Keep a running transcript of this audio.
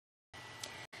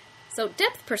So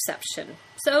depth perception.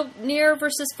 So near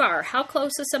versus far. How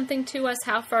close is something to us?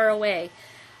 How far away?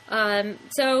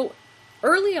 So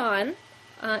early on,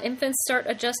 infants start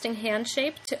adjusting hand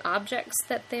shape to objects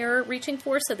that they're reaching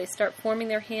for. So they start forming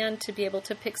their hand to be able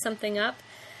to pick something up.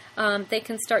 They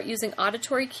can start using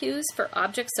auditory cues for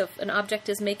objects. So if an object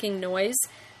is making noise,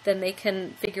 then they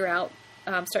can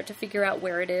start to figure out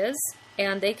where it is.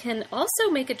 And they can also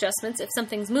make adjustments if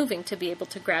something's moving to be able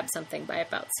to grab something by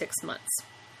about 6 months.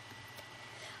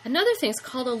 Another thing is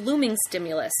called a looming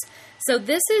stimulus. So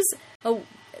this is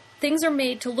things are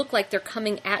made to look like they're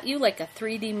coming at you, like a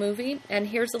 3D movie. And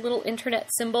here's a little internet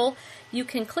symbol. You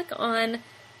can click on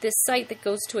this site that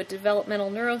goes to a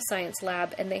developmental neuroscience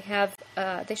lab, and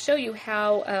they show you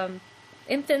how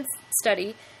infant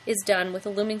study is done with a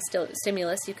looming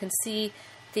stimulus. You can see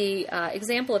the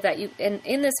example of that. And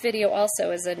in this video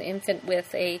also is an infant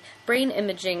with a brain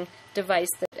imaging device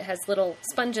that has little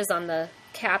sponges on the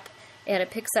cap, and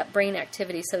it picks up brain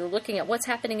activity. So they're looking at what's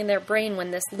happening in their brain when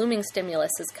this looming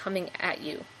stimulus is coming at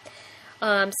you.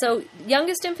 So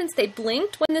youngest infants, they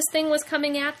blinked when this thing was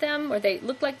coming at them, or they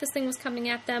looked like this thing was coming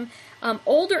at them.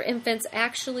 Older infants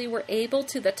actually were able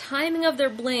to, the timing of their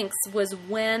blinks was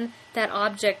when that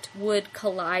object would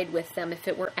collide with them, if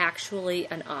it were actually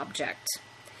an object.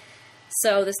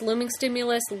 So this looming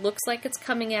stimulus looks like it's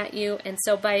coming at you, and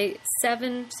so by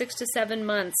 6 to 7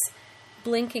 months,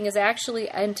 blinking is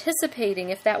actually anticipating,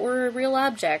 if that were a real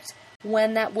object,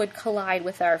 when that would collide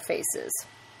with our faces.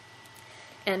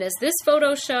 And as this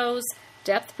photo shows,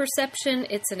 depth perception,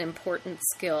 it's an important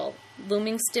skill.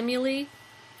 Looming stimuli,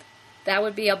 that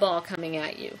would be a ball coming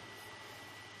at you.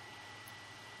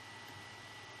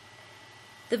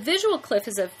 The visual cliff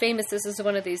is this is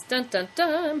one of these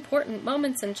dun-dun-dun important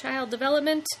moments in child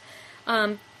development.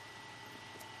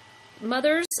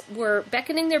 Mothers were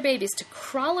beckoning their babies to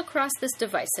crawl across this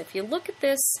device. If you look at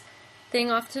this thing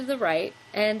off to the right,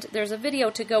 and there's a video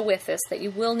to go with this that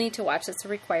you will need to watch. It's a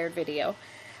required video.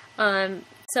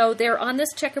 So they're on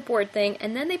this checkerboard thing,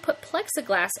 and then they put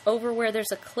plexiglass over where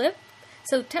there's a cliff.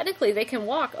 So technically they can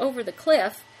walk over the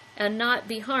cliff and not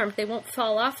be harmed. They won't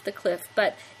fall off the cliff,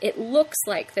 but it looks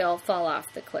like they'll fall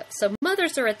off the cliff. So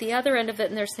mothers are at the other end of it,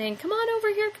 and they're saying, come on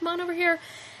over here, come on over here.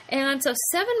 And so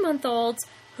 7-month-olds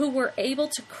who were able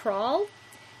to crawl,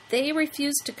 they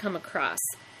refused to come across.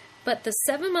 But the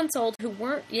 7-month-old who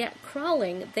weren't yet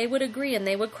crawling, they would agree, and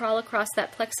they would crawl across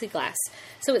that plexiglass.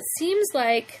 So it seems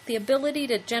like the ability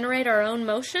to generate our own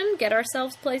motion, get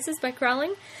ourselves places by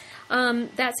crawling,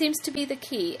 that seems to be the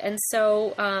key. And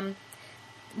so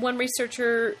one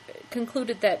researcher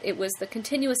concluded that it was the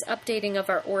continuous updating of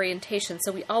our orientation,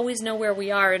 so we always know where we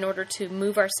are in order to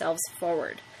move ourselves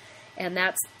forward. And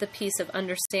that's the piece of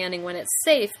understanding when it's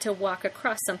safe to walk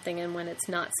across something and when it's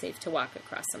not safe to walk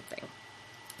across something.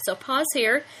 So pause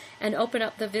here and open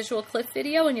up the visual cliff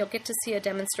video, and you'll get to see a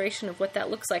demonstration of what that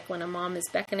looks like when a mom is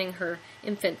beckoning her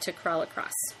infant to crawl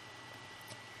across.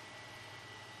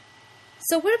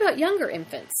 So what about younger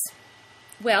infants?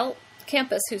 Well,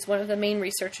 Campus, who's one of the main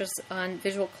researchers on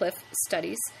visual cliff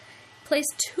studies,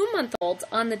 placed 2-month-olds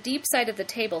on the deep side of the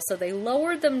table. So they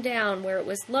lowered them down where it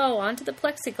was low onto the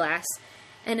plexiglass,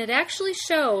 and it actually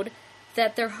showed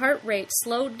that their heart rate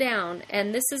slowed down.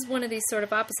 And this is one of these sort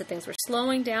of opposite things where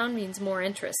slowing down means more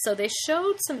interest. So they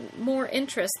showed some more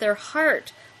interest. Their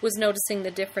heart was noticing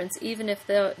the difference, even if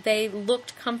they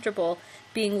looked comfortable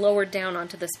being lowered down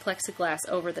onto this plexiglass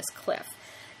over this cliff.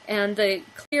 And the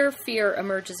clear fear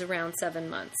emerges around 7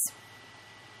 months.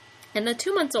 And the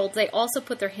 2-month-olds, they also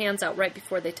put their hands out right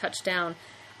before they touched down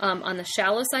on the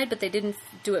shallow side, but they didn't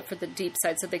do it for the deep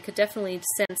side, so they could definitely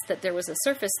sense that there was a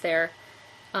surface there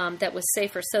that was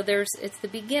safer. So it's the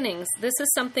beginnings. This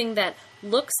is something that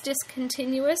looks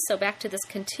discontinuous, so back to this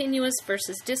continuous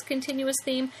versus discontinuous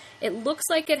theme. It looks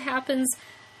like it happens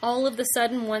all of a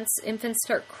sudden once infants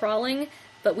start crawling,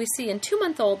 but we see in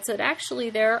 2-month-olds that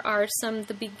actually there are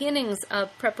the beginnings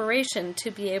of preparation to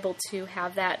be able to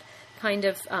have that kind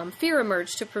of fear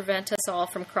emerge to prevent us all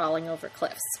from crawling over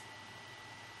cliffs.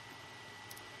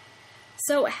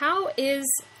 So how is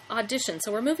audition?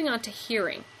 So we're moving on to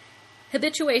hearing.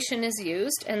 Habituation is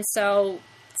used, and so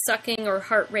sucking or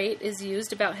heart rate is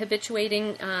used about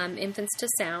habituating infants to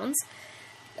sounds.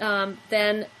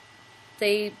 Then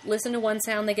they listen to one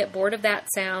sound, they get bored of that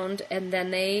sound, and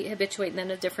then they habituate, and then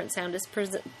a different sound is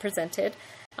presented.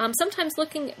 Sometimes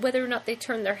looking whether or not they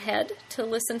turn their head to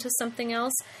listen to something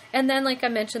else. And then, like I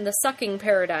mentioned, the sucking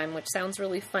paradigm, which sounds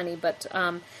really funny, but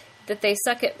that they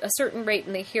suck at a certain rate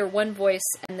and they hear one voice,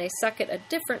 and they suck at a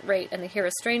different rate and they hear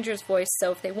a stranger's voice.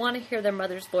 So if they want to hear their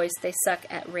mother's voice, they suck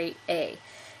at rate A.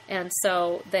 and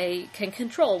so they can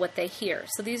control what they hear.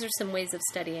 So these are some ways of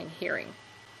studying hearing.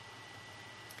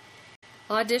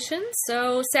 Audition.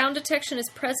 So sound detection is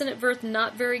present at birth,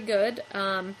 not very good.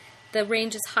 The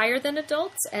range is higher than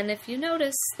adults, and if you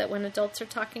notice that when adults are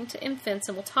talking to infants,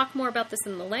 and we'll talk more about this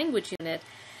in the language unit,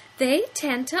 they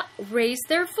tend to raise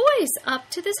their voice up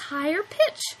to this higher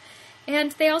pitch.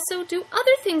 And they also do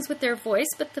other things with their voice,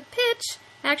 but the pitch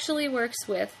actually works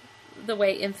with the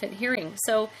way infant hearing.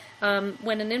 So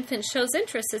when an infant shows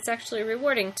interest, it's actually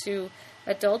rewarding to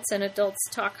adults, and adults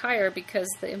talk higher because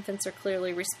the infants are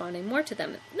clearly responding more to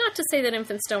them. Not to say that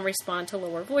infants don't respond to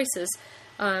lower voices,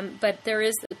 but there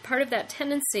is part of that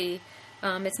tendency.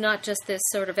 It's not just this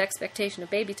sort of expectation of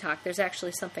baby talk. There's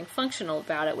actually something functional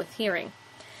about it with hearing.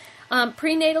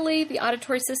 Prenatally, the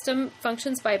auditory system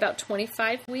functions by about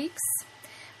 25 weeks.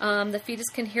 The fetus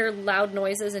can hear loud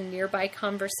noises and nearby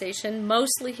conversation,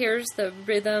 mostly hears the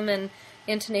rhythm and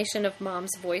intonation of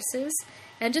mom's voices.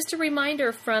 And just a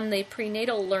reminder from the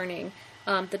prenatal learning,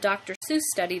 the Dr. Seuss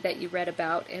study that you read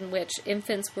about, in which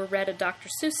infants were read a Dr.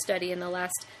 Seuss study in the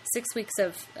last 6 weeks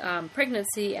of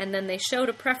pregnancy, and then they showed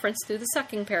a preference through the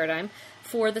sucking paradigm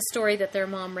for the story that their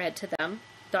mom read to them.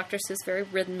 Dr. Seuss, very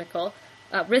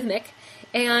rhythmic,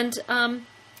 and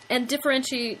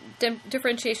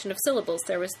differentiation of syllables.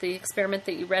 There was the experiment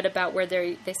that you read about where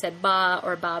they said ba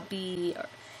or ba bee,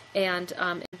 and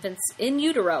infants in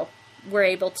utero were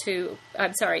able to,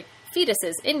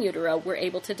 fetuses in utero were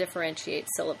able to differentiate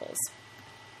syllables.